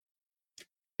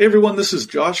Hey everyone, this is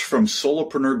Josh from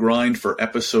Solopreneur Grind for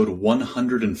episode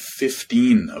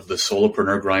 115 of the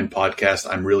Solopreneur Grind podcast.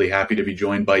 I'm really happy to be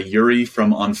joined by Yury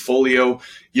from Onfolio.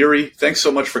 Yury, thanks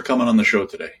so much for coming on the show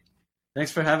today.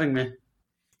 Thanks for having me.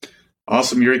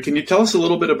 Awesome, Yury. Can you tell us a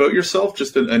little bit about yourself,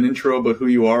 just an intro about who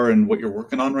you are and what you're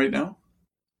working on right now?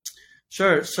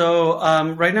 Sure. So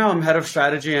right now I'm head of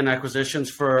strategy and acquisitions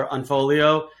for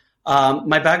Onfolio.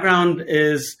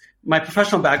 My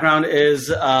professional background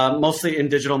is mostly in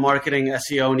digital marketing,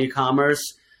 SEO, and e-commerce.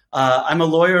 I'm a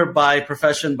lawyer by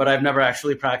profession, but I've never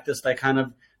actually practiced. I kind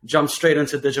of jumped straight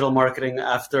into digital marketing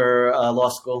after law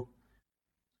school.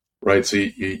 Right. So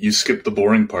you skipped the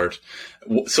boring part.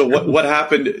 So what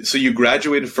happened? So you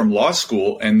graduated from law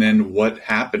school, and then what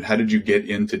happened? How did you get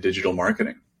into digital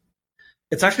marketing?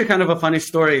 It's actually kind of a funny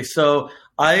story. So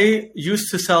I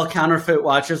used to sell counterfeit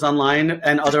watches online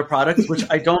and other products, which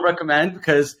I don't recommend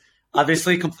because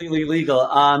obviously completely illegal.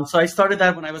 So I started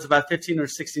that when I was about 15 or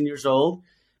 16 years old,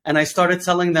 and I started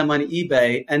selling them on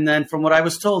eBay. And then from what I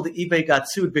was told, eBay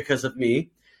got sued because of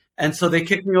me. And so they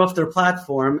kicked me off their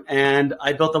platform, and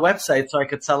I built a website so I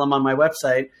could sell them on my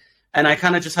website. And I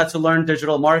kind of just had to learn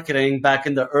digital marketing back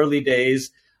in the early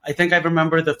days. I think I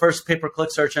remember the first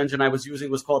pay-per-click search engine I was using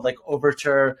was called like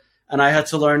Overture, and I had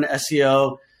to learn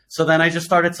SEO. So then I just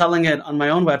started selling it on my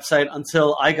own website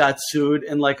until I got sued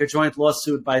in like a joint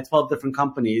lawsuit by 12 different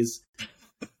companies.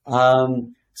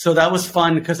 So that was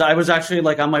fun because I was actually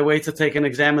like on my way to take an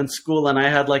exam in school, and I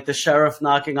had like the sheriff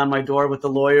knocking on my door with the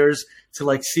lawyers to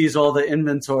like seize all the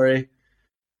inventory.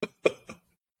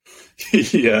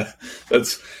 Yeah,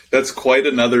 that's quite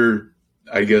another,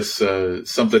 I guess,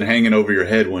 something hanging over your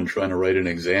head when trying to write an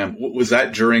exam. Was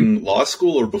that during law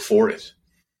school or before it?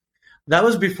 That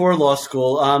was before law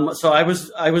school. So I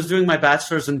was doing my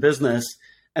bachelor's in business.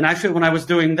 And actually, when I was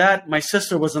doing that, my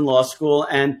sister was in law school,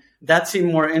 and that seemed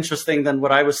more interesting than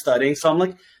what I was studying. So I'm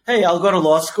like, hey, I'll go to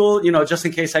law school, just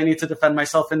in case I need to defend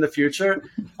myself in the future.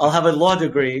 I'll have a law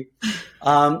degree.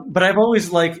 But I've always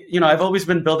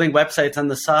been building websites on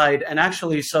the side. And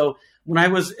actually, so when I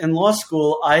was in law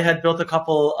school, I had built a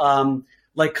couple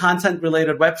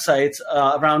content-related websites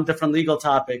around different legal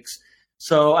topics.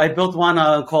 So I built one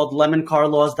called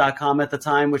lemoncarlaws.com at the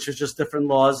time, which is just different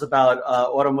laws about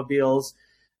automobiles.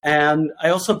 And I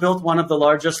also built one of the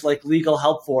largest legal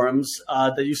help forums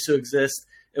that used to exist.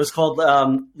 It was called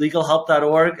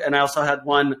legalhelp.org. And I also had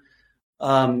one,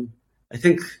 I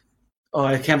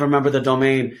can't remember the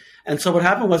domain. And so what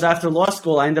happened was after law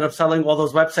school, I ended up selling all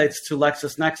those websites to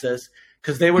LexisNexis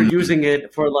because they were using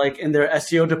it for in their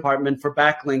SEO department for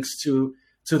backlinks to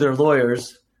their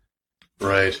lawyers.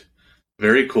 Right.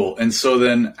 Very cool. And so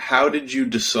then how did you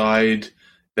decide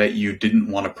that you didn't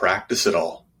want to practice at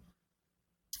all?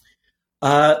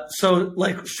 So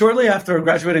shortly after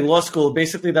graduating law school,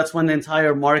 basically that's when the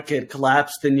entire market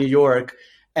collapsed in New York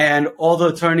and all the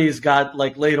attorneys got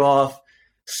laid off.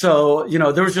 So,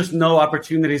 there was just no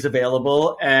opportunities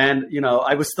available. And,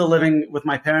 I was still living with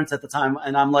my parents at the time.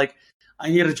 And I'm like, I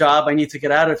need a job. I need to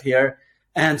get out of here.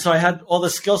 And so I had all the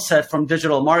skill set from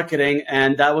digital marketing,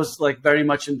 and that was very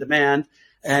much in demand,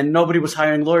 and nobody was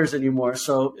hiring lawyers anymore.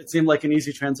 So it seemed like an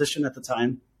easy transition at the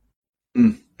time.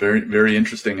 Very, very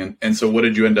interesting. And so what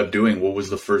did you end up doing? What was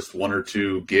the first one or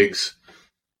two gigs?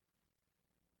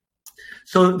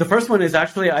 So the first one is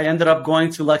actually I ended up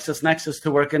going to LexisNexis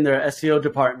to work in their SEO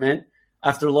department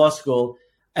after law school.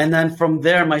 And then from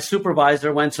there, my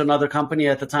supervisor went to another company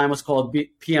at the time, was called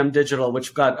PM Digital,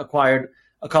 which got acquired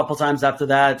a couple times after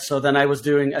that. So then I was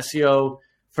doing SEO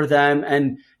for them.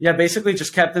 And basically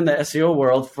just kept in the SEO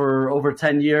world for over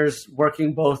 10 years,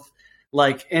 working both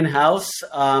in-house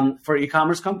for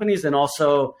e-commerce companies and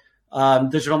also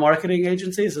digital marketing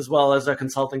agencies, as well as a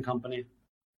consulting company.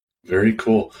 Very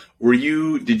cool.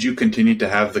 Did you continue to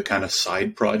have the kind of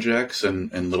side projects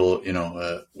and little,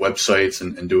 websites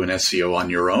and do an SEO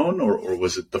on your own, or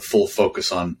was it the full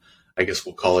focus on, I guess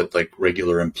we'll call it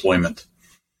regular employment?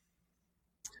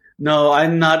 No,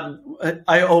 I'm not.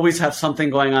 I always have something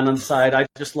going on the side. I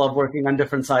just love working on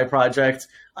different side projects.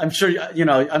 I'm sure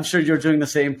you're doing the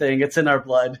same thing. It's in our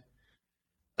blood.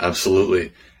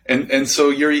 Absolutely. And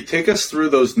so, Yury, take us through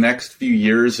those next few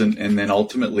years and then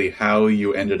ultimately how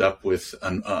you ended up with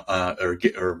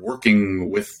or working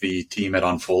with the team at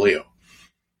Onfolio.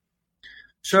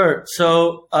 Sure.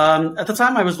 So at the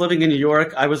time I was living in New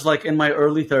York, I was in my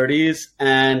early 30s,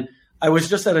 and I was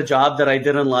just at a job that I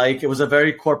didn't like. It was a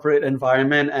very corporate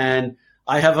environment, and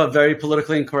I have a very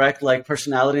politically incorrect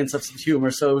personality and sense of humor,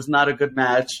 so it was not a good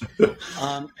match.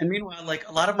 And meanwhile,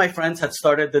 a lot of my friends had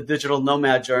started the digital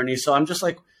nomad journey, so I'm just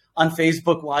on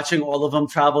Facebook watching all of them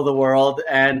travel the world,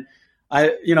 and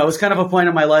it was kind of a point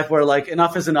in my life where like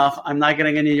enough is enough. I'm not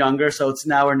getting any younger, so it's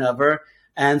now or never.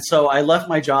 And so I left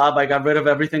my job. I got rid of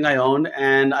everything I owned,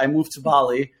 and I moved to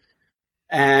Bali.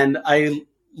 And I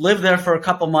lived there for a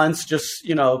couple months, just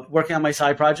working on my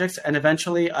side projects. And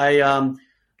eventually,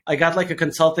 I got like a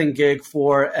consulting gig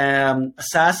for a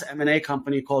SaaS M&A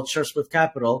company called SureSwift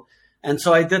Capital. And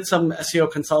so I did some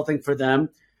SEO consulting for them.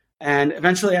 And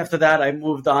eventually after that, I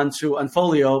moved on to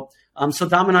Unfolio. So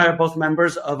Dom and I are both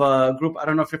members of a group, I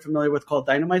don't know if you're familiar with, called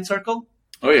Dynamite Circle.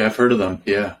 Oh, yeah, I've heard of them.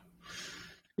 Yeah.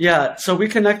 Yeah, so we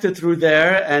connected through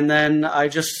there. And then I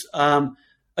just,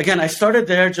 again, I started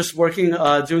there just working,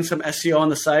 doing some SEO on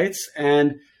the sites.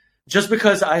 And just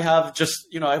because I have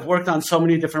I've worked on so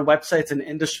many different websites and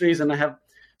industries, and I have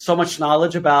so much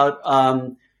knowledge about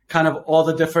kind of all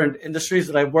the different industries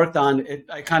that I've worked on,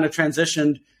 I kind of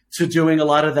transitioned to doing a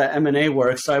lot of the M&A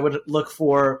work. So I would look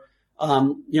for,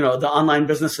 the online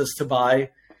businesses to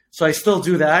buy. So I still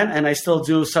do that, and I still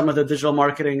do some of the digital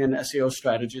marketing and SEO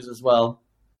strategies as well.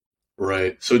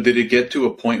 Right. So did it get to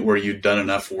a point where you'd done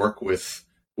enough work with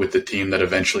the team that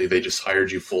eventually they just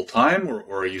hired you full time, or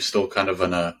are you still kind of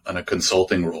in a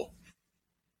consulting role?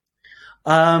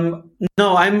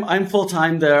 No, I'm full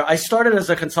time there. I started as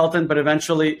a consultant, but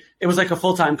eventually it was like a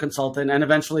full time consultant, and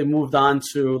eventually moved on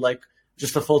to like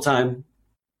just a full time.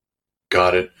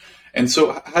 Got it. And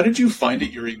so how did you find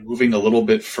it, Yury, moving a little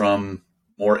bit from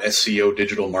more SEO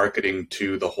digital marketing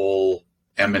to the whole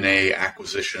M&A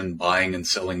acquisition, buying and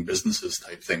selling businesses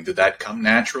type thing? Did that come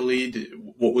naturally?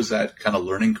 What was that kind of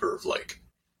learning curve like?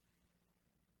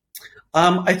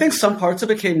 I think some parts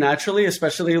of it came naturally,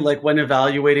 especially like when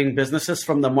evaluating businesses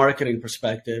from the marketing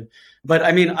perspective. But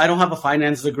I mean, I don't have a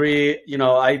finance degree.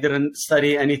 I didn't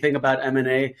study anything about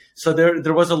M&A. So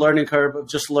there was a learning curve of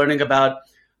just learning about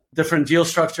different deal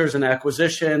structures and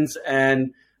acquisitions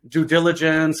and due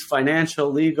diligence, financial,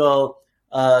 legal.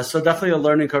 So definitely a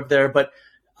learning curve there. But,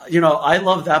 I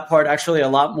love that part actually a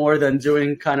lot more than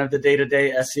doing kind of the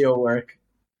day-to-day SEO work.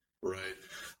 Right.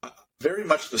 Very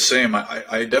much the same.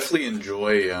 I definitely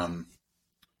enjoy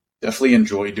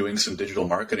doing some digital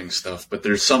marketing stuff, but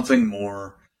there's something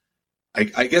more.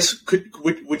 I guess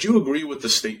would you agree with the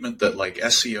statement that like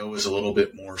SEO is a little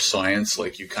bit more science?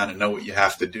 Like you kind of know what you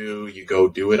have to do, you go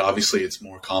do it. Obviously, it's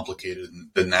more complicated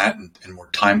than that and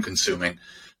more time consuming.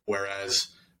 Whereas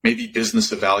maybe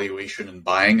business evaluation and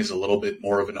buying is a little bit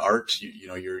more of an art.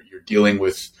 You're dealing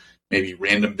with maybe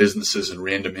random businesses and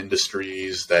random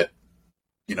industries that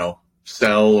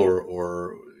sell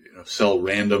or sell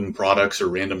random products or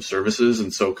random services,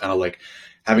 and so kind of like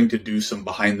having to do some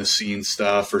behind the scenes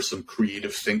stuff or some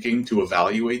creative thinking to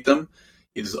evaluate them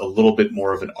is a little bit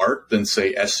more of an art than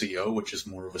say SEO, which is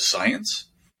more of a science.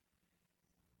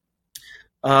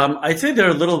 I'd say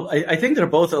I think they're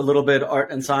both a little bit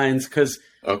art and science, because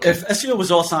if SEO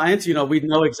was all science, we'd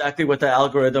know exactly what the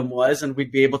algorithm was and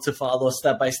we'd be able to follow a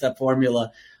step-by-step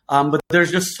formula. But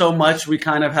there's just so much we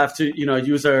kind of have to,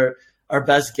 use our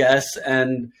best guess,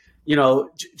 and,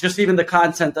 just even the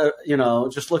content,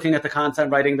 just looking at the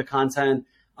content, writing the content.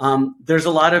 There's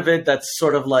a lot of it that's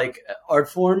sort of like art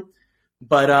form,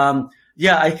 but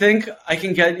I think I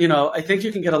think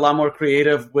you can get a lot more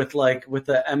creative with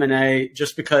the M&A,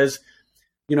 just because,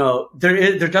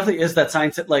 there definitely is that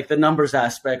science, like the numbers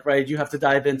aspect, right? You have to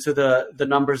dive into the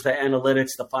numbers, the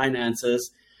analytics, the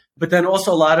finances, but then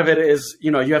also a lot of it is,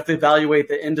 you have to evaluate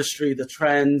the industry, the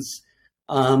trends.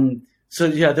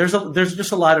 There's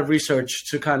just a lot of research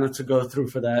to go through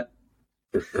for that.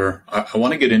 For sure. I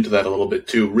want to get into that a little bit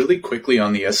too. Really quickly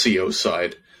on the SEO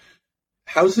side,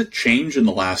 how's it changed in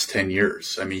the last 10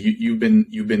 years? I mean, you've been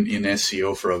in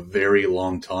SEO for a very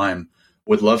long time.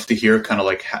 Would love to hear kind of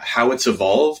like how it's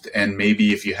evolved, and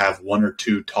maybe if you have one or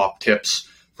two top tips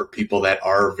for people that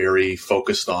are very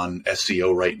focused on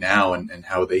SEO right now and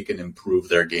how they can improve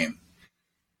their game.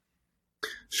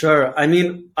 Sure. I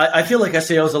mean, I feel like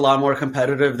SEO is a lot more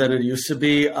competitive than it used to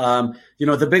be.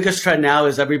 The biggest trend now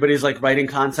is everybody's like writing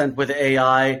content with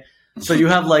AI. So you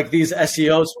have like these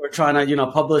SEOs who are trying to,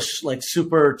 publish like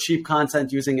super cheap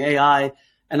content using AI.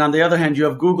 And on the other hand, you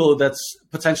have Google that's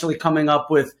potentially coming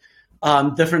up with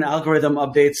different algorithm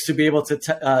updates to be able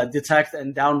to detect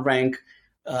and downrank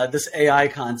this AI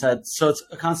content. So it's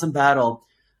a constant battle.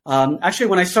 Actually,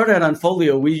 when I started at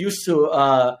Unfolio, we used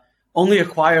to only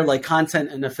acquire like content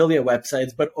and affiliate websites,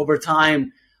 but over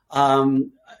time, I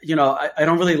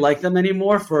don't really like them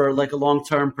anymore for like a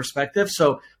long-term perspective.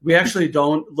 So we actually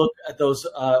don't look at those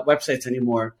websites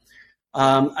anymore.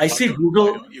 I see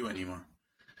Google. Why don't you anymore?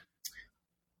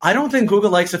 I don't think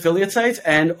Google likes affiliate sites,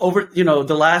 and over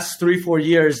the last 3-4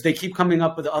 years, they keep coming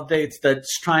up with updates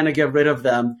that's trying to get rid of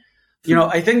them.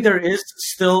 I think there is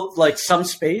still like some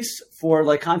space for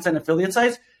like content affiliate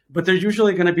sites, but they're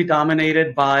usually going to be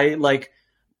dominated by like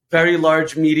very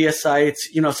large media sites,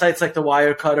 sites like the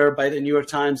Wirecutter by the New York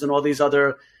Times and all these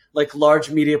other like large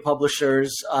media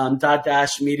publishers. Dot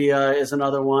Media is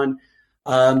another one.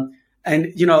 I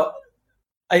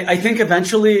think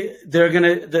eventually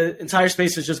the entire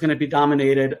space is just going to be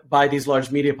dominated by these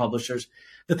large media publishers.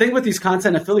 The thing with these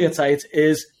content affiliate sites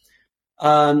is,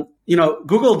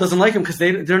 Google doesn't like them because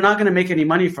they're not going to make any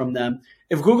money from them.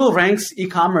 If Google ranks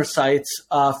e-commerce sites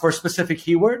for a specific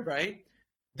keyword, right,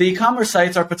 the e-commerce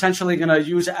sites are potentially going to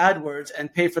use AdWords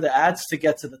and pay for the ads to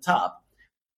get to the top.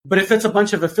 But if it's a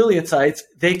bunch of affiliate sites,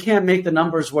 they can't make the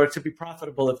numbers work to be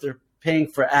profitable if they're paying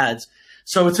for ads.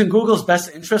 So it's in Google's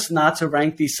best interest not to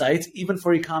rank these sites, even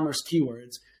for e-commerce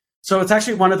keywords. So it's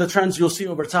actually one of the trends you'll see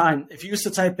over time. If you used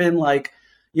to type in like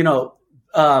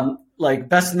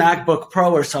best MacBook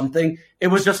Pro or something, it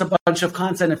was just a bunch of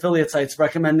content affiliate sites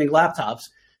recommending laptops.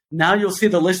 Now you'll see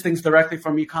the listings directly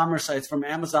from e-commerce sites, from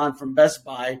Amazon, from Best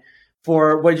Buy,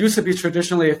 for what used to be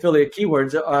traditionally affiliate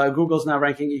keywords. Google's now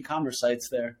ranking e-commerce sites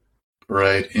there.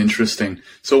 Right. Interesting.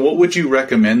 So what would you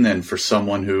recommend then for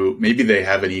someone who maybe they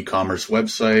have an e-commerce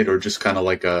website or just kind of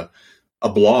like a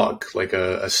blog, like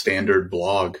a standard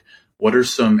blog? What are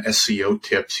some SEO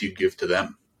tips you'd give to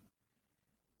them?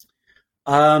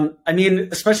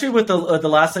 Especially with the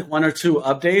last like one or two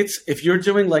updates, if you're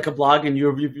doing like a blog and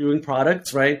you're reviewing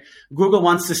products, right? Google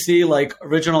wants to see like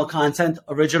original content,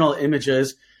 original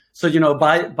images. So,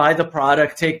 buy the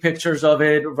product, take pictures of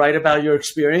it, write about your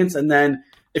experience. And then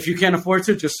if you can't afford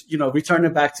to, just, return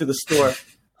it back to the store.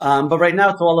 But right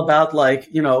now it's all about like,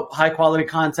 high quality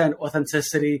content,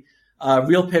 authenticity,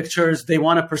 real pictures. They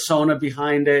want a persona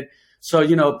behind it. So,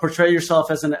 portray yourself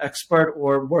as an expert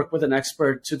or work with an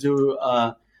expert to do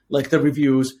like the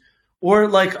reviews. Or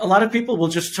like a lot of people will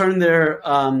just turn their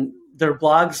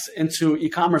blogs into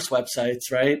e-commerce websites,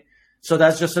 right? So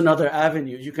that's just another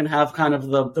avenue. You can have kind of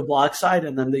the blog side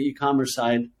and then the e-commerce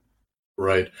side.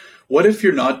 Right. What if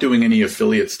you're not doing any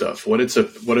affiliate stuff? What if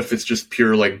it's just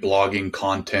pure like blogging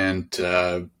content?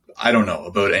 I don't know,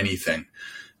 about anything.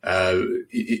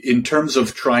 In terms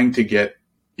of trying to get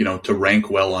to rank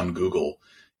well on Google,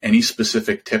 any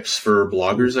specific tips for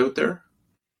bloggers out there?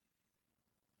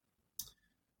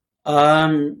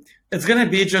 It's going to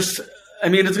be it's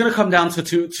going to come down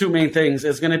to two main things.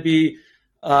 It's going to be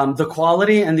the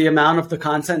quality and the amount of the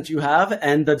content you have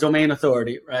and the domain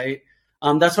authority, right?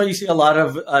 That's why you see a lot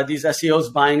of these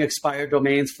SEOs buying expired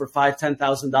domains for $5,000,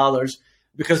 $10,000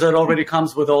 because it already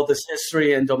comes with all this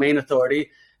history and domain authority.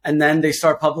 And then they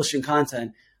start publishing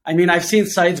content. I've seen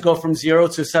sites go from 0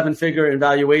 to 7-figure in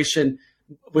valuation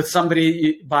with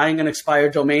somebody buying an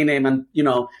expired domain name and,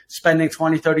 spending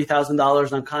 $20,000,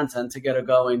 $30,000 on content to get it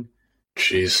going.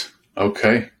 Jeez.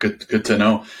 Okay. Good to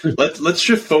know. Let's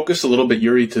shift focus a little bit,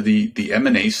 Yury, to the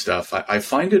M&A stuff. I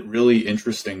find it really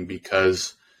interesting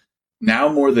because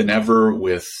now more than ever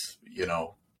with,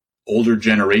 older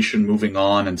generation moving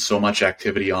on and so much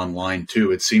activity online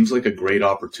too, it seems like a great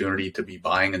opportunity to be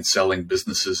buying and selling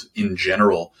businesses in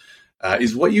general.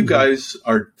 Is what you guys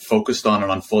are focused on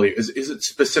and Folio, is it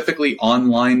specifically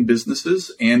online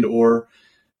businesses, and or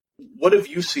what have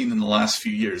you seen in the last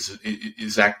few years?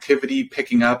 Is activity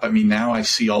picking up? Now I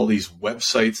see all these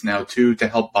websites now too to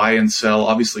help buy and sell.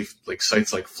 Obviously, like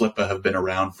sites like Flippa have been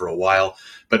around for a while,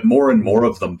 but more and more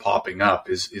of them popping up.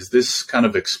 Is this kind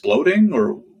of exploding,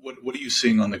 or what are you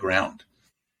seeing on the ground?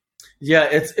 Yeah,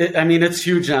 it's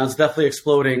huge now. It's definitely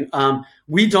exploding.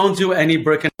 We don't do any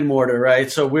brick and mortar,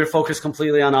 right? So we're focused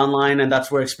completely on online, and that's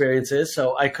where experience is.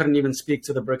 So I couldn't even speak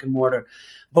to the brick and mortar.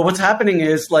 But what's happening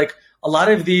is like a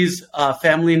lot of these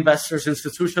family investors,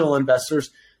 institutional investors,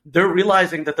 they're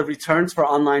realizing that the returns for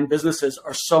online businesses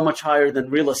are so much higher than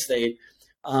real estate.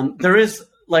 There is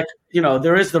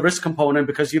the risk component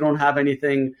because you don't have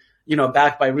anything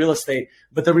backed by real estate,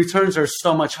 but the returns are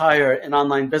so much higher in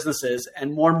online businesses,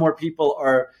 and more people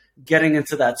are getting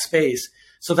into that space.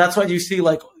 So that's why you see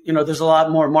there's a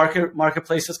lot more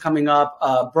marketplaces coming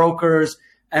up, brokers,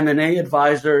 M&A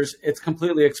advisors. It's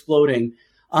completely exploding.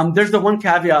 There's the one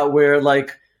caveat where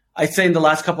I'd say in the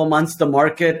last couple of months, the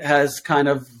market has kind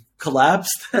of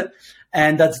collapsed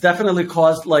and that's definitely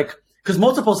caused because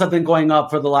multiples have been going up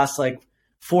for the last 4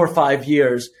 or 5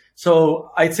 years. So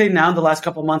I'd say now in the last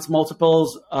couple of months,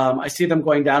 multiples, I see them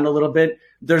going down a little bit.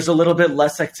 There's a little bit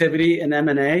less activity in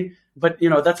M&A, but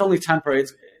that's only temporary.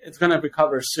 It's going to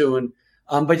recover soon.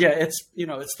 But yeah, it's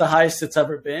the highest it's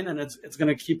ever been, and it's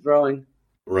going to keep growing.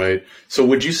 Right. So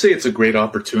would you say it's a great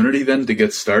opportunity then to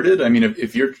get started?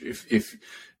 If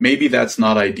maybe that's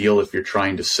not ideal if you're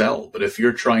trying to sell, but if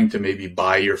you're trying to maybe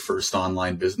buy your first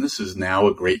online business, is now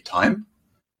a great time?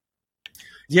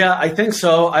 Yeah, I think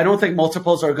so. I don't think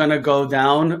multiples are going to go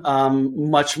down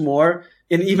much more.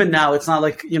 And even now, it's not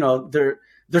like,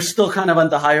 they're still kind of on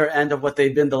the higher end of what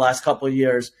they've been the last couple of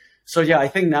years. So yeah, I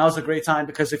think now is a great time,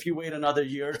 because if you wait another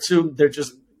year or two, they're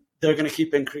going to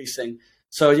keep increasing.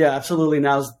 So yeah, absolutely,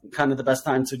 now is kind of the best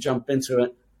time to jump into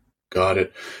it. Got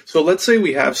it. So let's say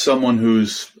we have someone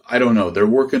who's, I don't know, they're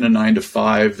working a 9 to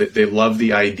 5, that they love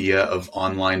the idea of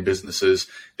online businesses.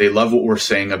 They love what we're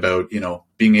saying about,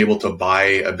 being able to buy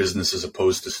a business as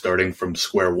opposed to starting from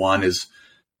square one is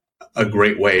a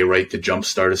great way, right, to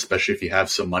jumpstart, especially if you have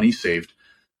some money saved.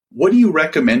 What do you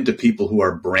recommend to people who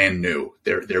are brand new?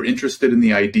 They're interested in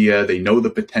the idea. They know the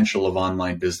potential of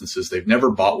online businesses. They've never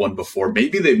bought one before.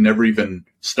 Maybe they've never even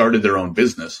started their own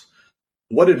business.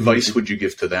 What advice would you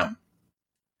give to them?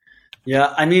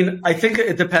 Yeah, I mean, I think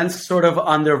it depends sort of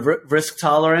on their risk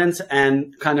tolerance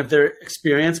and kind of their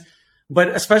experience. But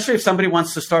especially if somebody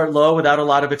wants to start low without a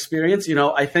lot of experience,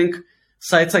 I think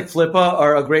sites like Flippa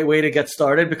are a great way to get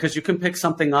started, because you can pick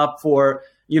something up for,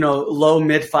 low,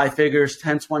 mid 5 figures,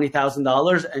 $10,000,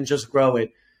 $20,000, and just grow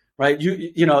it, right?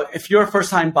 If you're a first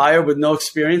time buyer with no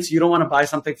experience, you don't want to buy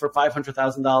something for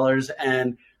 $500,000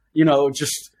 and,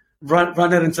 just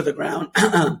run it into the ground.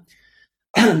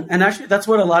 And actually, that's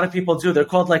what a lot of people do. They're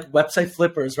called like website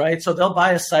flippers, right? So they'll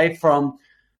buy a site from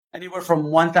anywhere from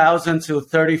 $1,000 to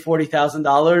 $30,000,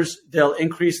 $40,000. They'll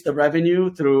increase the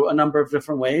revenue through a number of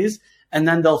different ways, and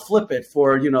then they'll flip it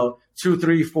for 2,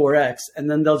 3, 4x, and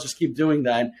then they'll just keep doing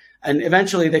that. And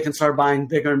eventually, they can start buying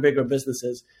bigger and bigger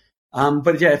businesses.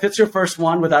 But yeah, if it's your first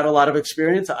one without a lot of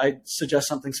experience, I suggest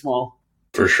something small.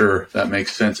 For sure. That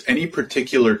makes sense. Any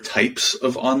particular types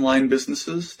of online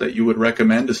businesses that you would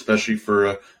recommend, especially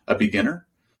for a beginner?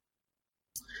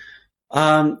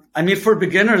 I mean, for a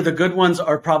beginner, the good ones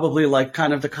are probably like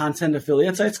kind of the content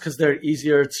affiliate sites, because they're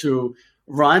easier to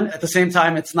run. At the same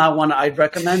time, it's not one I'd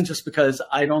recommend just because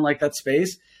I don't like that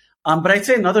space. But I'd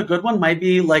say another good one might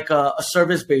be like a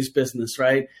service-based business,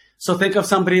 right? So think of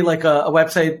somebody like a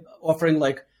website offering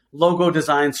like logo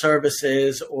design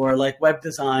services or like web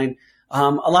design.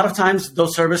 A lot of times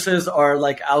those services are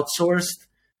like outsourced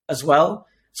as well.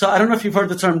 So I don't know if you've heard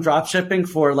the term drop shipping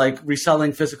for like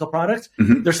reselling physical products.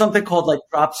 Mm-hmm. There's something called like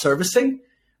drop servicing,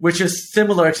 which is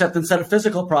similar, except instead of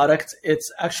physical products,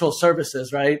 it's actual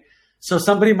services, right? So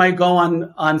somebody might go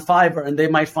on Fiverr and they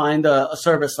might find a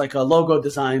service like a logo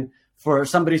design for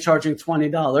somebody charging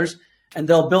 $20, and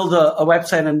they'll build a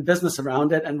website and business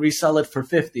around it and resell it for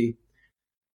 $50.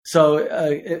 So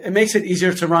it makes it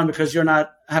easier to run because you're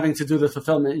not having to do the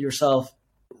fulfillment yourself.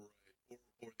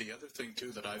 Or the other thing,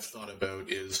 too, that I've thought about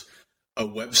is a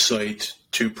website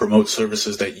to promote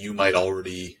services that you might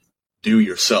already do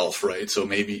yourself, right? So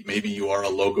maybe you are a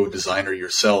logo designer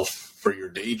yourself for your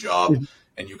day job, mm-hmm.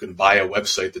 and you can buy a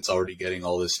website that's already getting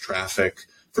all this traffic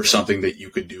for something that you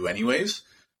could do anyways.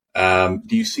 Do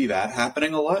you see that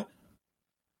happening a lot?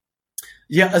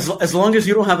 Yeah, as long as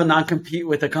you don't have a non-compete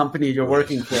with the company you're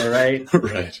working for, right?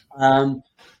 Right.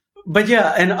 But yeah,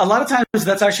 and a lot of times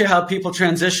that's actually how people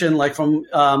transition, like from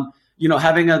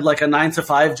having a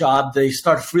 9-to-5 job, they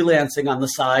start freelancing on the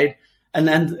side, and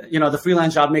then the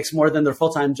freelance job makes more than their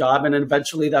full-time job, and then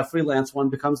eventually that freelance one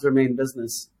becomes their main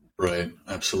business. Right.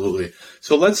 Absolutely.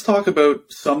 So let's talk about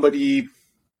somebody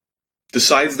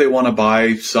decides they want to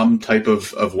buy some type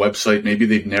of website. Maybe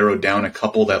they've narrowed down a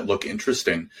couple that look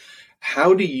interesting.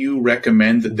 How do you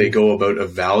recommend that they go about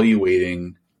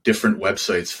evaluating different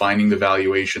websites, finding the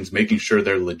valuations, making sure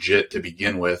they're legit to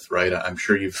begin with, right? I'm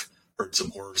sure you've heard some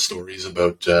horror stories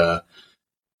about,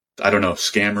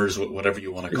 scammers, whatever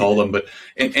you want to call them. But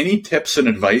any tips and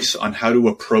advice on how to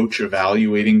approach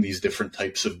evaluating these different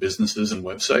types of businesses and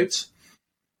websites?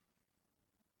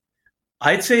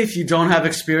 I'd say if you don't have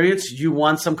experience, you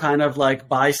want some kind of like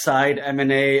buy-side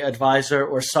M&A advisor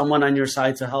or someone on your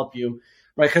side to help you.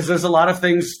 Right, because there's a lot of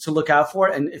things to look out for,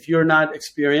 and if you're not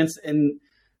experienced in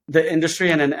the industry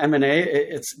and in M&A,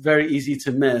 it's very easy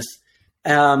to miss.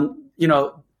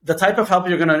 The type of help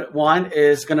you're going to want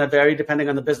is going to vary depending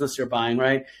on the business you're buying.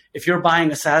 Right, if you're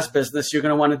buying a SaaS business, you're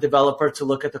going to want a developer to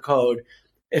look at the code.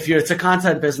 If it's a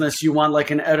content business, you want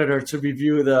like an editor to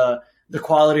review the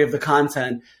quality of the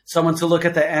content, someone to look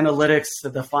at the analytics,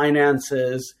 the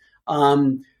finances.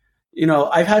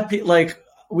 I've had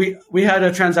We had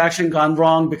a transaction gone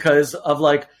wrong because of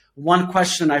like one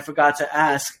question I forgot to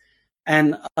ask.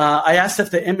 And I asked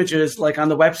if the images like on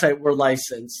the website were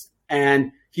licensed.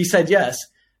 And he said yes.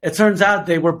 It turns out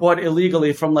they were bought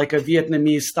illegally from like a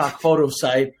Vietnamese stock photo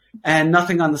site, and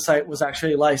nothing on the site was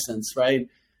actually licensed, right?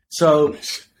 So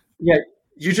Yeah,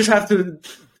 you just have to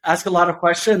ask a lot of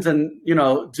questions and,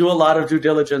 do a lot of due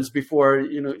diligence before,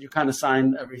 you kind of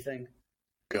sign everything.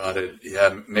 Got it.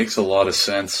 Yeah, makes a lot of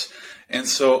sense. And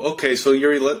so, okay, so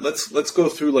Yury, let's go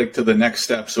through like to the next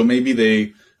step. So maybe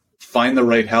they find the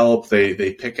right help.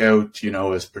 They pick out,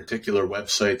 a particular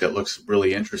website that looks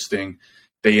really interesting.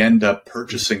 They end up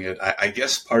purchasing it. I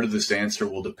guess part of this answer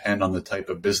will depend on the type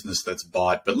of business that's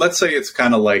bought. But let's say it's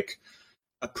kind of like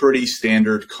a pretty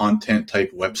standard content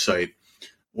type website.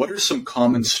 What are some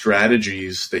common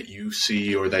strategies that you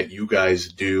see or that you guys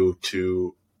do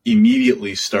to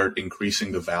immediately start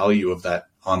increasing the value of that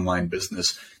online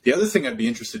business? The other thing I'd be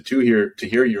interested to hear,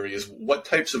 Yury, is what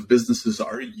types of businesses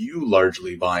are you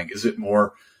largely buying? Is it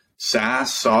more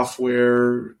SaaS,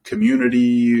 software,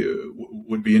 community?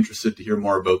 Would be interested to hear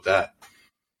more about that.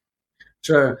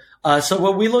 Sure. So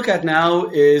what we look at now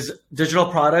is digital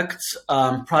products,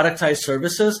 productized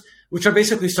services, which are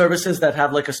basically services that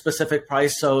have like a specific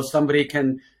price, so somebody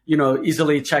can,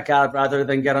 easily check out rather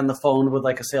than get on the phone with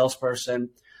like a salesperson.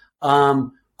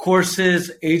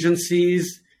 Courses,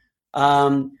 agencies.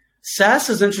 SaaS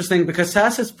is interesting because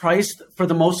SaaS is priced for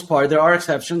the most part. There are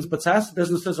exceptions, but SaaS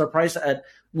businesses are priced at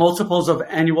multiples of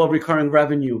annual recurring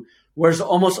revenue, whereas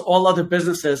almost all other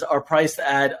businesses are priced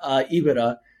at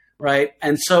EBITDA. Right.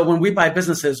 And so when we buy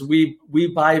businesses, we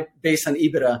buy based on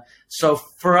EBITDA. So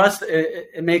for us,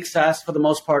 it makes SaaS for the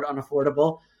most part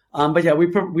unaffordable. But yeah,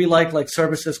 we like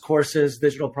services, courses,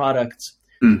 digital products.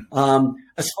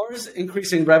 As far as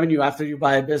increasing revenue after you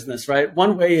buy a business, right?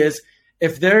 One way is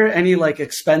if there are any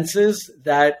expenses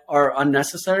that are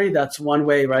unnecessary, that's one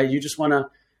way, right? You just want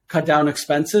to cut down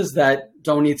expenses that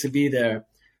don't need to be there.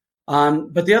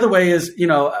 But the other way is,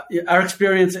 our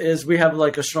experience is we have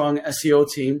a strong SEO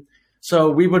team.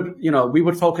 So we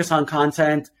would focus on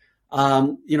content,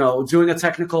 doing a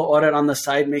technical audit on the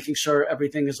site, making sure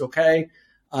everything is okay.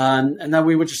 And then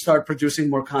we would just start producing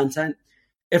more content.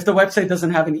 If the website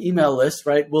doesn't have an email list,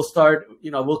 right, we'll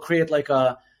create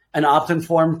an opt-in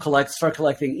form, start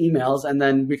collecting emails, and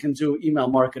then we can do email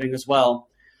marketing as well.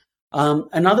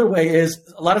 Another way is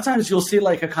a lot of times you'll see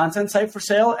a content site for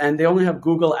sale and they only have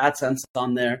Google AdSense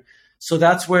on there. So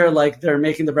that's where they're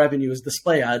making the revenue is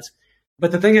display ads.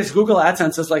 But the thing is Google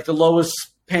AdSense is the lowest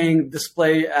paying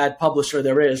display ad publisher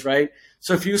there is, right?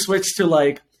 So if you switch to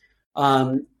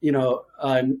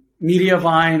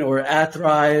Mediavine or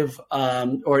AdThrive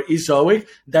or eZoic,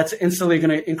 that's instantly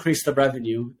going to increase the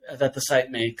revenue that the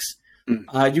site makes.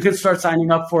 You can start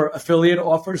signing up for affiliate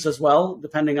offers as well,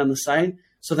 depending on the site.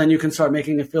 So then you can start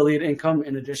making affiliate income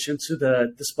in addition to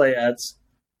the display ads.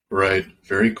 Right.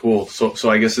 Very cool. So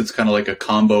I guess it's kind of like a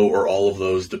combo or all of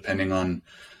those depending on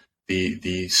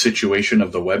the situation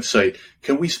of the website.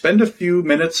 Can we spend a few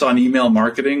minutes on email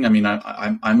marketing? I mean,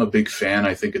 I'm a big fan.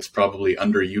 I think it's probably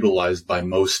underutilized by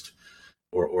most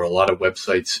or a lot of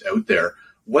websites out there.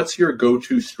 What's your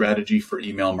go-to strategy for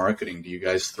email marketing? Do you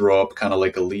guys throw up kind of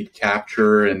like a lead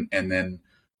capture and then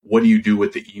what do you do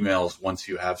with the emails once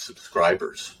you have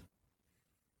subscribers?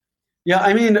 Yeah,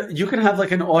 I mean, you can have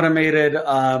an automated,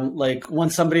 when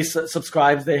somebody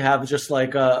subscribes, they have just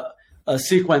a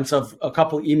sequence of a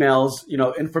couple emails,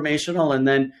 informational, and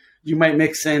then you might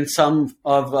mix in some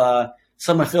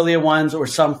affiliate ones or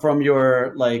some from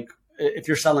your, if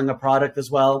you're selling a product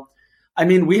as well. I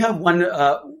mean, we have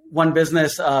one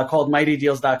business called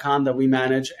mightydeals.com that we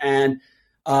manage, and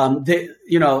the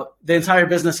entire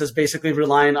business is basically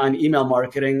relying on email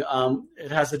marketing. It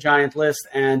has a giant list,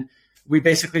 and we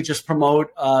basically just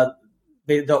promote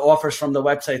the offers from the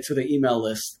website to the email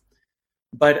list.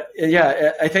 But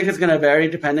yeah, I think it's going to vary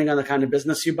depending on the kind of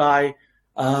business you buy.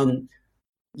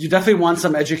 You definitely want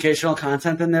some educational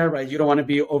content in there, right? You don't want to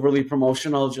be overly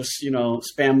promotional, just,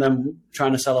 spam them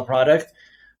trying to sell a product.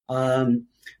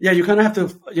 You kind of have to,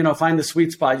 find the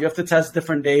sweet spot. You have to test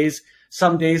different days.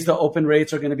 Some days the open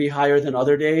rates are going to be higher than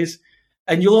other days.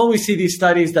 And you'll always see these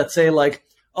studies that say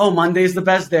Monday's the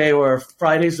best day or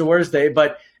Friday's the worst day,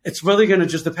 but it's really going to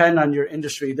just depend on your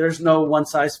industry. There's no one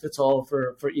size fits all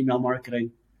for email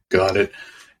marketing. Got it.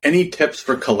 Any tips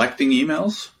for collecting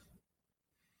emails?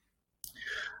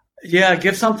 Yeah,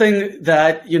 give something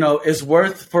that, is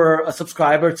worth for a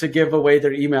subscriber to give away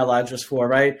their email address for,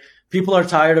 right? People are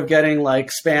tired of getting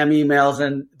spam emails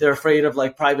and they're afraid of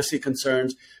privacy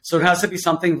concerns. So it has to be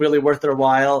something really worth their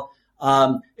while.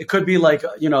 It could be a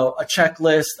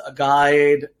checklist, a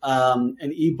guide, an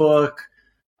ebook,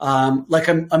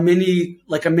 a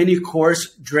mini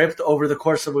course dripped over the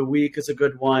course of a week is a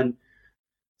good one.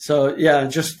 So yeah,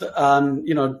 just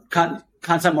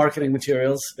content marketing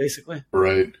materials basically.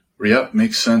 Right. Yep,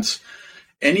 makes sense.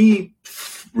 Any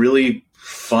really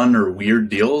fun or weird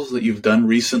deals that you've done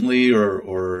recently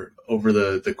or over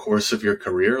the course of your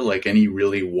career? Like any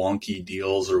really wonky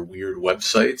deals or weird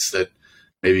websites that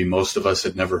maybe most of us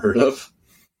had never heard of?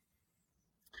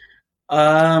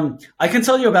 I can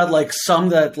tell you about like some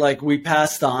that like we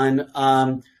passed on.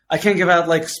 I can't give out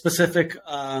like specific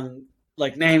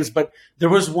like names, but there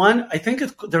was one. I think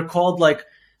they're called like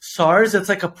SARS. It's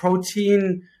like a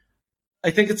protein. I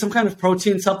think it's some kind of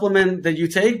protein supplement that you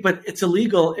take, but it's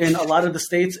illegal in a lot of the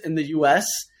states in the U.S.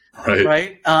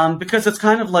 Right? Because it's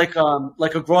kind of like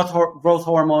a growth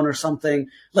hormone or something,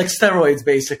 like steroids,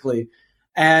 basically.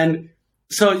 And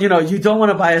so, you don't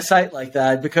want to buy a site like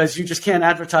that because you just can't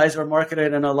advertise or market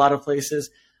it in a lot of places.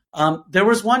 There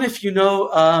was one, if do you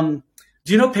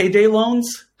know Payday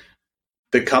Loans?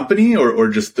 The company or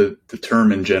just the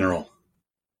term in general?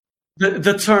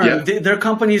 The term. Yeah. They're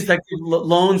companies that give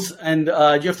loans and you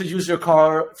have to use your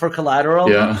car for collateral.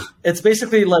 Yeah. It's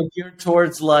basically like geared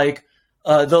towards like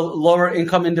the lower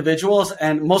income individuals.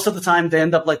 And most of the time they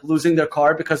end up like losing their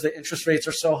car because the interest rates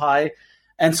are so high.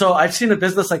 And so I've seen a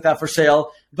business like that for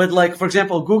sale. But like, for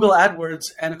example, Google AdWords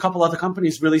and a couple other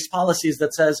companies release policies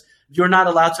that says you're not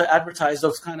allowed to advertise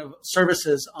those kind of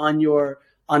services on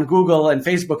Google and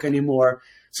Facebook anymore.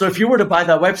 So if you were to buy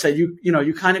that website,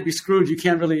 you kind of be screwed. You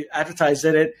can't really advertise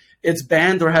it. It's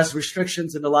banned or has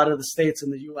restrictions in a lot of the states in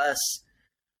the U.S.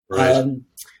 Right.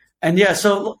 And yeah,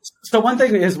 so one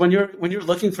thing is when you're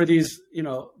looking for these,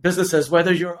 businesses,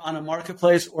 whether you're on a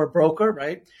marketplace or broker,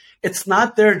 right? It's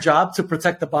not their job to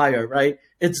protect the buyer, right?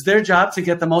 It's their job to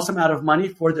get the most amount of money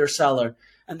for their seller.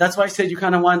 And that's why I said you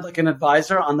kind of want like an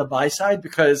advisor on the buy side,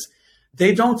 because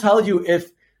they don't tell you if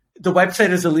the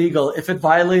website is illegal, if it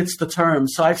violates the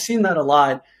terms. So I've seen that a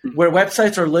lot where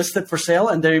websites are listed for sale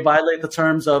and they violate the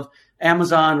terms of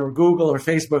Amazon or Google or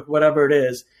Facebook, whatever it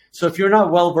is. So if you're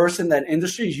not well versed in that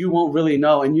industry, you won't really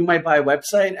know. And you might buy a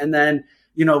website and then,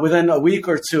 within a week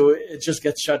or two, it just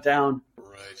gets shut down.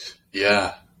 Right.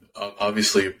 Yeah.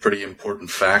 Obviously a pretty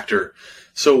important factor.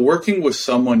 So working with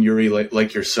someone, Yury,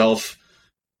 like yourself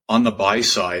on the buy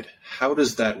side, how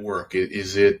does that work?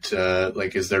 Is it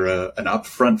is there an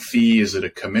upfront fee? Is it a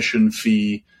commission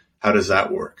fee? How does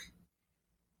that work?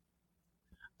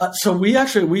 So we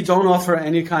don't offer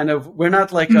any kind of, we're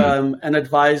not like an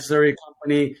advisory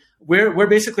company. We're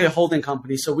basically a holding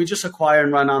company. So we just acquire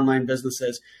and run online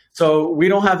businesses. So we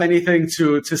don't have anything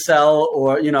to sell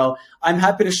or, I'm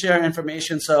happy to share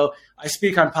information. So I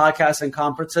speak on podcasts and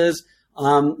conferences.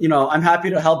 I'm happy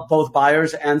to help both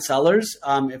buyers and sellers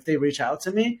if they reach out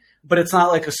to me, but it's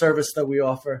not like a service that we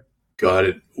offer. Got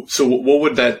it. So what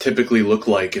would that typically look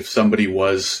like if somebody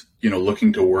was,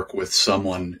 looking to work with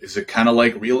someone? Is it kind of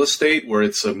like real estate where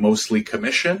it's a mostly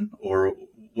commission, or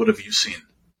what have you seen?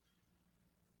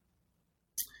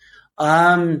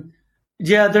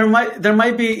 Yeah, there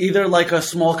might be either like a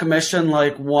small commission,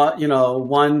 like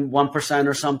 1%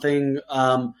 or something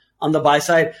on the buy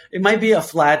side. It might be a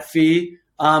flat fee.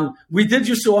 We did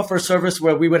used to offer a service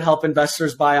where we would help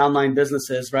investors buy online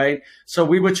businesses, right? So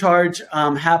we would charge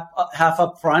half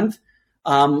up front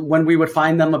when we would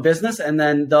find them a business, and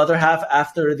then the other half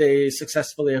after they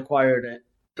successfully acquired it.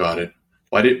 Got it.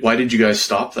 Why did you guys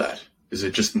stop that? Is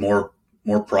it just more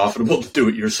profitable to do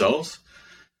it yourselves?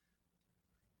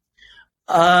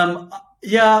 Yeah,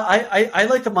 I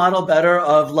like the model better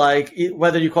of like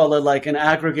whether you call it like an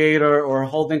aggregator or a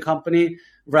holding company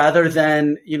rather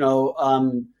than,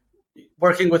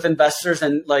 working with investors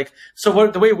and like,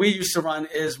 the way we used to run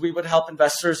is we would help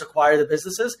investors acquire the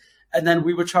businesses and then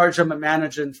we would charge them a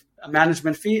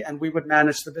management fee and we would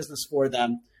manage the business for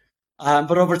them.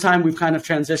 But over time we've kind of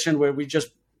transitioned where we just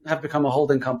have become a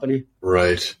holding company.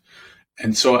 Right.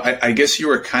 And so I guess you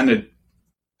were kind of,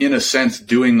 in a sense,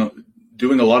 doing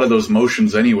a lot of those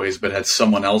motions anyways, but had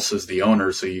someone else as the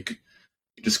owner. So you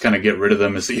just kind of get rid of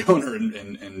them as the owner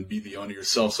and be the owner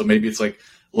yourself. So maybe it's like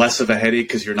less of a headache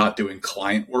because you're not doing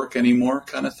client work anymore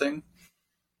kind of thing.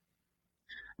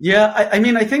 Yeah.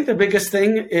 I think the biggest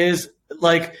thing is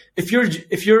like, if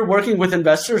you're working with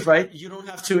investors, right, you don't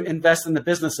have to invest in the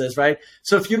businesses, right?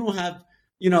 So if you don't have,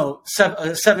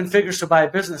 seven figures to buy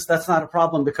a business, that's not a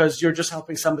problem because you're just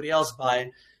helping somebody else buy.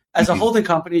 As a holding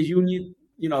company, you need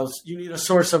a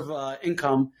source of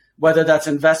income, whether that's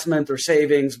investment or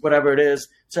savings, whatever it is,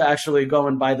 to actually go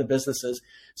and buy the businesses.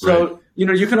 So,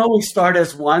 right. You can always start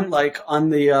as one, like on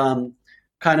the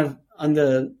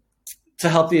to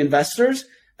help the investors.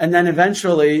 And then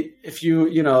eventually, if you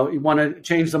want to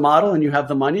change the model and you have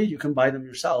the money, you can buy them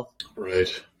yourself.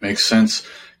 Right. Makes sense.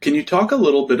 Can you talk a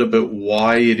little bit about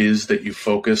why it is that you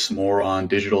focus more on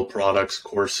digital products,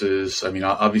 courses? I mean,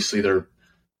 obviously they're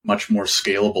much more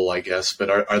scalable, I guess. But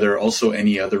are there also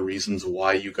any other reasons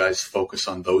why you guys focus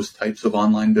on those types of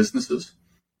online businesses?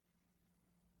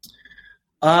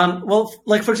 Well,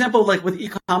 like for example, like with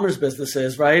e-commerce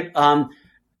businesses, right?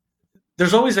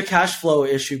 There's always a cash flow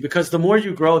issue because the more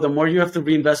you grow, the more you have to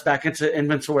reinvest back into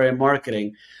inventory and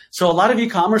marketing. So a lot of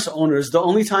e-commerce owners, the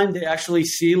only time they actually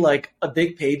see like a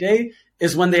big payday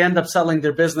is when they end up selling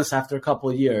their business after a couple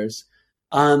of years.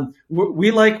 We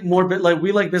like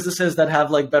businesses that have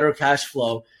like better cash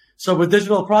flow. So with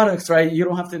digital products, right, you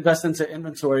don't have to invest into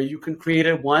inventory. You can create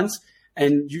it once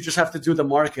and you just have to do the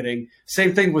marketing.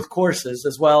 Same thing with courses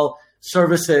as well.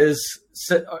 Services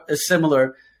is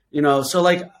similar. So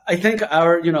like I think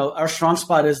our strong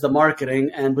spot is the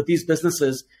marketing, and with these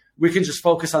businesses, we can just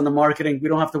focus on the marketing. We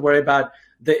don't have to worry about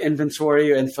the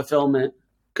inventory and fulfillment.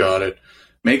 Got it.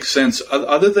 Makes sense.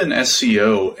 Other than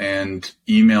SEO and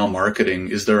email marketing,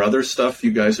 is there other stuff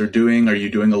you guys are doing? Are you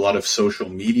doing a lot of social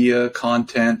media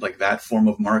content, like that form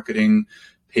of marketing,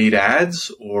 paid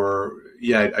ads? Or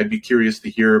I'd be curious to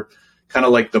hear kind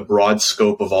of like the broad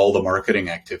scope of all the marketing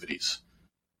activities.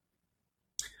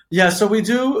 Yeah, so we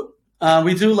do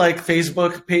like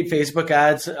Facebook, paid Facebook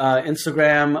ads,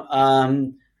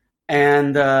 Instagram,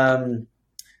 and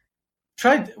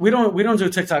we don't do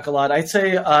TikTok a lot. I'd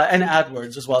say and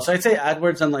AdWords as well. So I'd say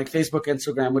AdWords and like Facebook,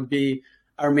 Instagram would be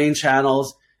our main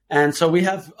channels. And so we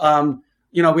have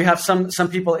we have some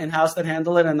people in-house that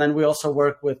handle it, and then we also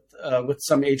work with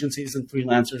some agencies and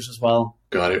freelancers as well.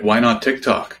 Got it. Why not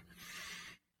TikTok?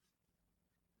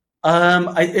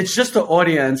 It's just the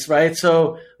audience, right?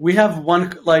 So we have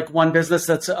one business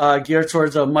that's geared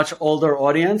towards a much older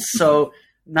audience, so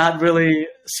not really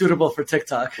suitable for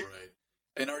TikTok. Right.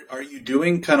 And are you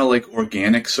doing kind of like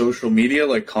organic social media,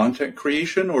 like content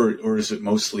creation, or is it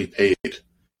mostly paid?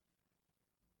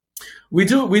 We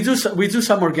do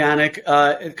some organic.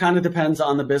 It kind of depends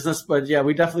on the business, but yeah,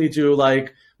 we definitely do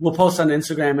we'll post on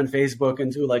Instagram and Facebook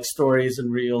and do like stories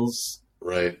and reels.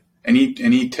 Right.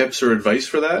 Any tips or advice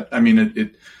for that? I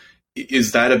mean,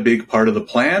 is that a big part of the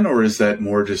plan, or is that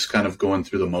more just kind of going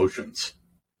through the motions?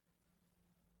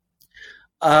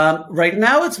 Right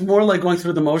now, it's more like going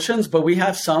through the motions, but we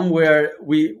have some where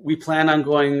we plan on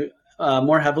going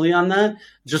more heavily on that,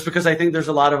 just because I think there's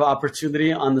a lot of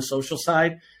opportunity on the social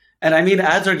side. And I mean,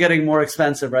 ads are getting more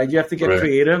expensive, right? You have to get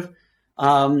creative.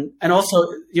 And also,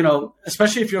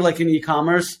 especially if you're like in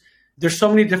e-commerce, there's so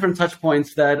many different touch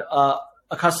points that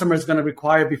a customer is going to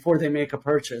require before they make a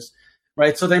purchase,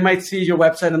 right? So they might see your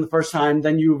website in the first time,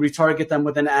 then you retarget them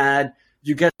with an ad,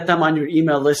 you get them on your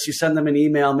email list, you send them an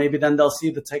email, maybe then they'll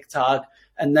see the TikTok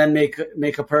and then make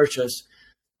a purchase.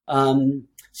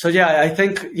 So yeah, I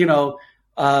think,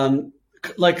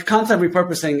 like content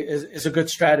repurposing is a good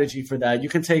strategy for that. You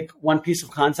can take one piece of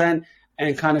content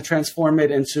and kind of transform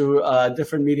it into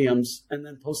different mediums and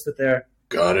then post it there.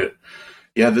 Got it.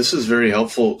 Yeah, this is very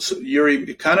helpful. So,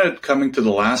 Yury, kind of coming to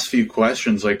the last few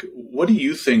questions, like what do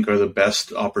you think are the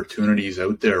best opportunities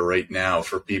out there right now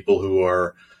for people who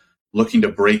are looking to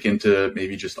break into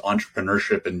maybe just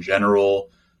entrepreneurship in general?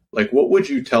 Like, what would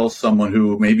you tell someone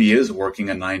who maybe is working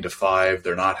a 9-to-5,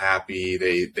 they're not happy,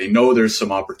 they know there's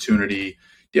some opportunity?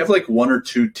 Do you have like one or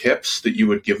two tips that you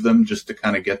would give them just to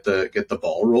kind of get the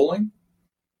ball rolling?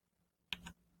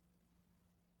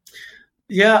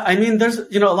 Yeah, I mean, there's,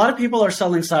 a lot of people are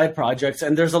selling side projects,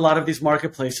 and there's a lot of these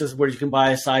marketplaces where you can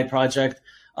buy a side project.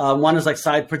 One is like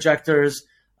Side Projectors,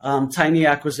 Tiny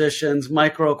Acquisitions,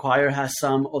 Micro Acquire has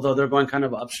some, although they're going kind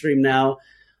of upstream now.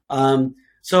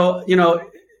 So,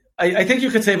 I think you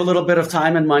could save a little bit of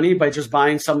time and money by just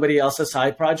buying somebody else's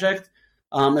side project,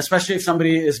 especially if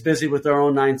somebody is busy with their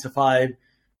own 9-to-5.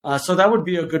 So that would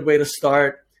be a good way to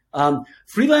start.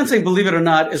 Freelancing, believe it or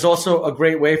not, is also a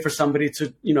great way for somebody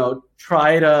to,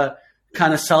 try to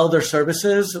kind of sell their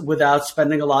services without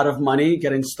spending a lot of money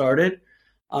getting started.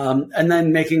 And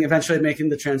then eventually making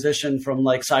the transition from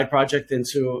like side project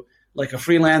into like a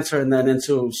freelancer and then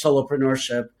into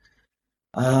solopreneurship.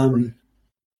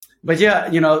 But yeah,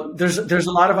 there's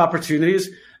a lot of opportunities.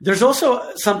 There's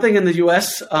also something in the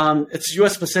US, it's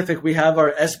US specific. We have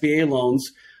our SBA loans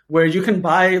where you can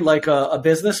buy like a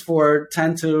business for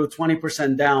 10 to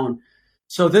 20% down.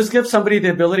 So this gives somebody the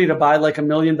ability to buy like $1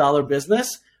 million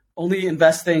business, only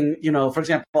investing, for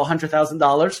example,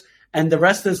 $100,000, and the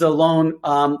rest is a loan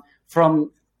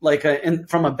from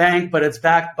a bank, but it's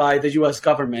backed by the U.S.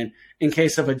 government in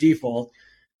case of a default.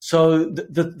 So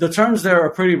the terms there are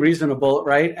pretty reasonable,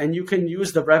 right? And you can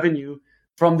use the revenue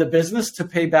from the business to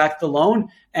pay back the loan,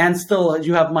 and still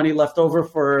you have money left over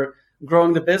for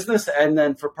growing the business and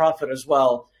then for profit as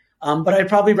well. But I'd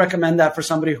probably recommend that for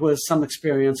somebody who has some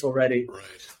experience already.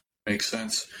 Right. Makes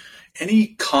sense. Any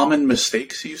common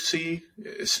mistakes you see,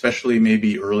 especially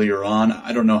maybe earlier on?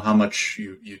 I don't know how much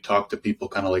you talk to people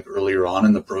kind of like earlier on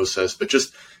in the process, but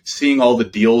just seeing all the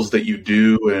deals that you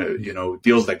do,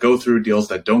 deals that go through, deals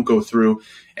that don't go through.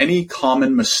 Any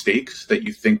common mistakes that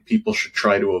you think people should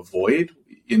try to avoid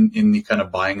in the kind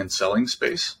of buying and selling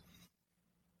space?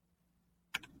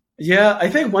 Yeah, I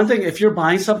think one thing, if you're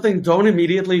buying something, don't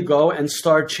immediately go and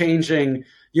start changing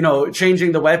the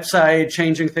website,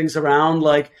 changing things around.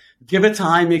 Like, give it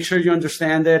time, make sure you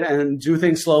understand it, and do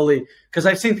things slowly. Because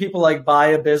I've seen people like buy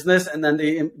a business and then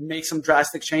they make some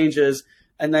drastic changes,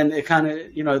 and then it kind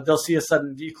of, they'll see a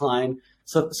sudden decline.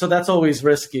 So that's always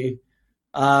risky.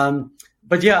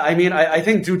 But yeah, I mean, I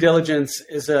think due diligence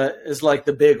is like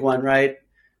the big one, right?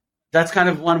 That's kind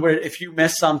of one where if you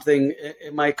miss something,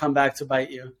 it might come back to bite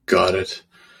you. Got it.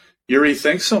 Yury,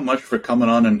 thanks so much for coming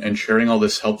on and sharing all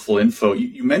this helpful info.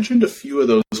 You mentioned a few of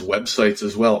those websites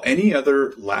as well. Any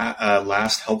other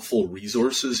last helpful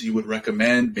resources you would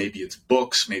recommend? Maybe it's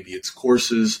books, maybe it's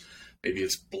courses, maybe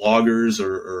it's bloggers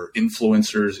or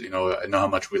influencers. I know how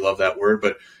much we love that word,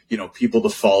 but, people to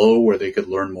follow where they could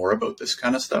learn more about this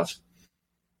kind of stuff.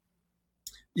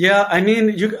 Yeah, I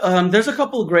mean, there's a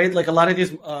couple of great, like a lot of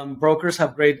these brokers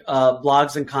have great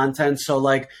blogs and content. So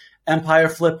like Empire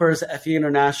Flippers, FE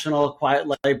International, Quiet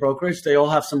Light Brokerage, they all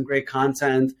have some great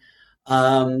content.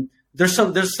 There's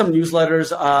some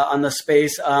newsletters on the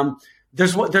space.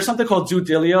 There's something called Due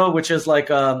Dilio, which is like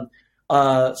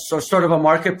sort of a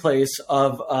marketplace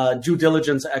of due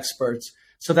diligence experts.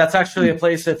 So that's actually a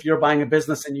place, if you're buying a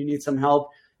business and you need some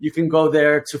help, you can go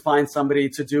there to find somebody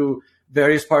to do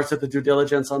various parts of the due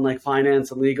diligence on like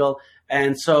finance and legal.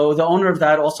 And so the owner of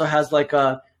that also has like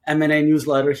a M&A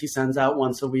newsletter he sends out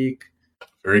once a week.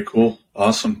 Very cool.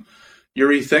 Awesome.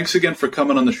 Yury, thanks again for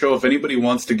coming on the show. If anybody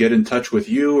wants to get in touch with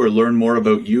you or learn more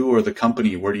about you or the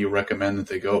company, where do you recommend that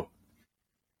they go?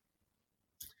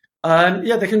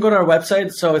 Yeah, they can go to our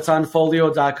website. So it's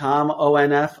onfolio.com,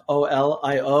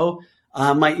 ONFOLIO.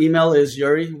 My email is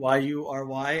Yury,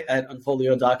 YURY,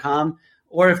 @onfolio.com.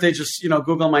 Or if they just,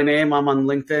 Google my name, I'm on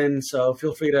LinkedIn, so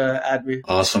feel free to add me.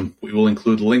 Awesome. We will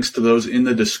include links to those in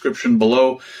the description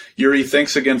below. Yury,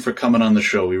 thanks again for coming on the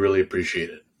show. We really appreciate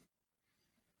it.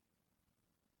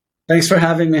 Thanks for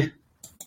having me.